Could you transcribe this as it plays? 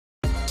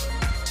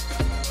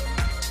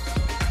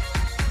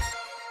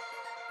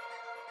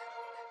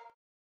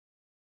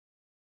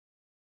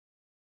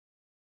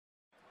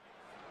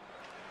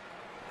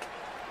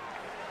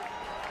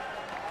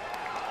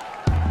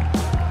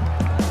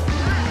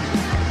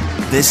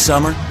This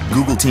summer,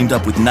 Google teamed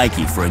up with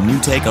Nike for a new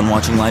take on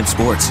watching live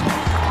sports.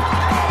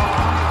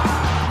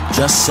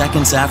 Just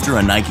seconds after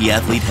a Nike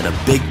athlete had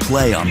a big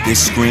play on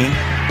this screen,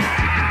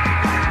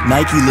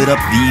 Nike lit up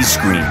these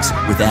screens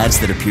with ads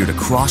that appeared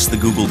across the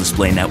Google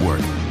Display Network,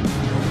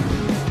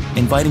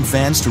 inviting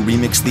fans to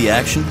remix the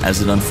action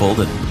as it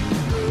unfolded.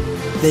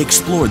 They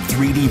explored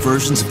 3D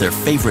versions of their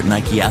favorite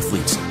Nike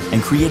athletes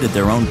and created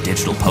their own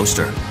digital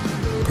poster,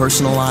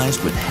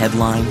 personalized with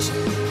headlines,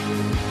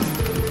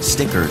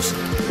 stickers,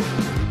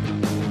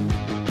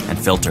 and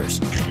filters.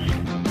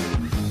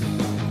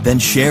 Then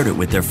shared it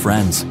with their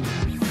friends.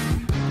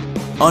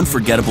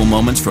 Unforgettable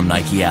moments from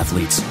Nike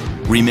athletes,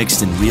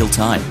 remixed in real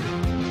time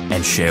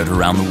and shared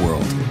around the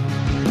world.